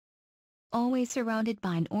Always surrounded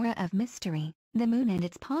by an aura of mystery, the moon and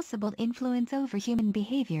its possible influence over human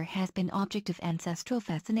behavior has been object of ancestral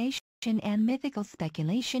fascination and mythical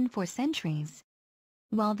speculation for centuries.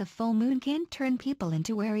 While the full moon can turn people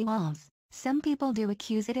into werewolves, some people do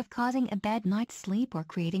accuse it of causing a bad night's sleep or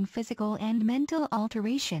creating physical and mental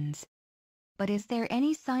alterations. But is there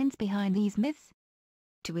any science behind these myths?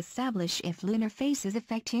 To establish if lunar phases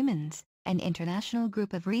affect humans, an international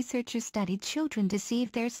group of researchers studied children to see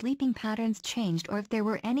if their sleeping patterns changed or if there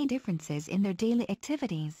were any differences in their daily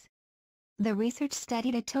activities. The research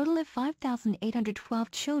studied a total of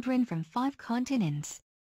 5,812 children from 5 continents.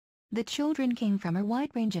 The children came from a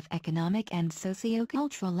wide range of economic and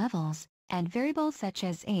socio-cultural levels, and variables such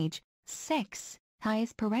as age, sex,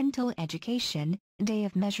 highest parental education, day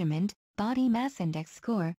of measurement, body mass index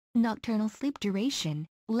score, nocturnal sleep duration,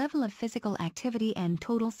 level of physical activity and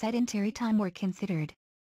total sedentary time were considered.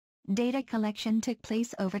 Data collection took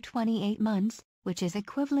place over 28 months, which is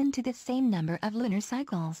equivalent to the same number of lunar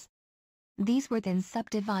cycles. These were then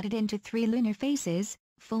subdivided into 3 lunar phases: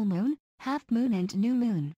 full moon, half moon and new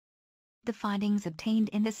moon. The findings obtained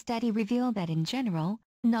in the study reveal that in general,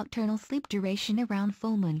 nocturnal sleep duration around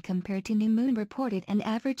full moon compared to new moon reported an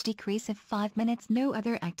average decrease of 5 minutes. No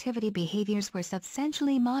other activity behaviors were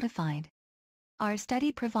substantially modified. Our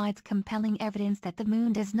study provides compelling evidence that the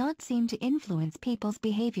moon does not seem to influence people's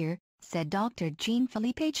behavior, said Dr.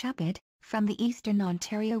 Jean-Philippe Chaput, from the Eastern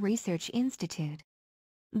Ontario Research Institute.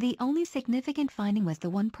 The only significant finding was the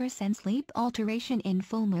 1% sleep alteration in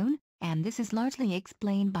full moon, and this is largely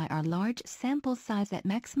explained by our large sample size that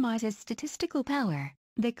maximizes statistical power.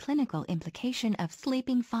 The clinical implication of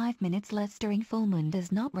sleeping 5 minutes less during full moon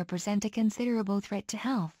does not represent a considerable threat to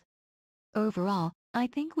health. Overall, I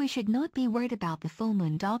think we should not be worried about the full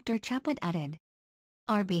moon, Dr. Chaput added.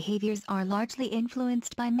 Our behaviors are largely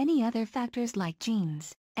influenced by many other factors like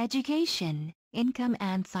genes, education, income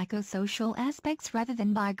and psychosocial aspects rather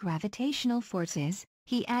than by gravitational forces,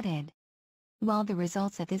 he added. While the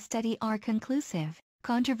results of this study are conclusive,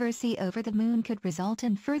 controversy over the moon could result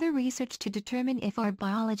in further research to determine if our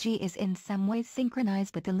biology is in some way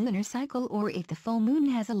synchronized with the lunar cycle or if the full moon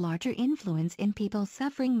has a larger influence in people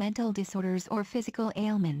suffering mental disorders or physical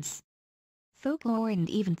ailments. Folklore and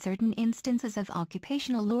even certain instances of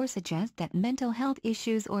occupational lore suggest that mental health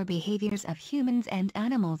issues or behaviors of humans and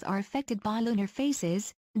animals are affected by lunar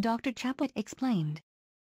phases, Dr. Chaput explained.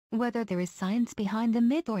 Whether there is science behind the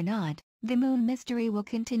myth or not, the moon mystery will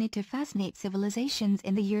continue to fascinate civilizations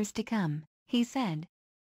in the years to come, he said.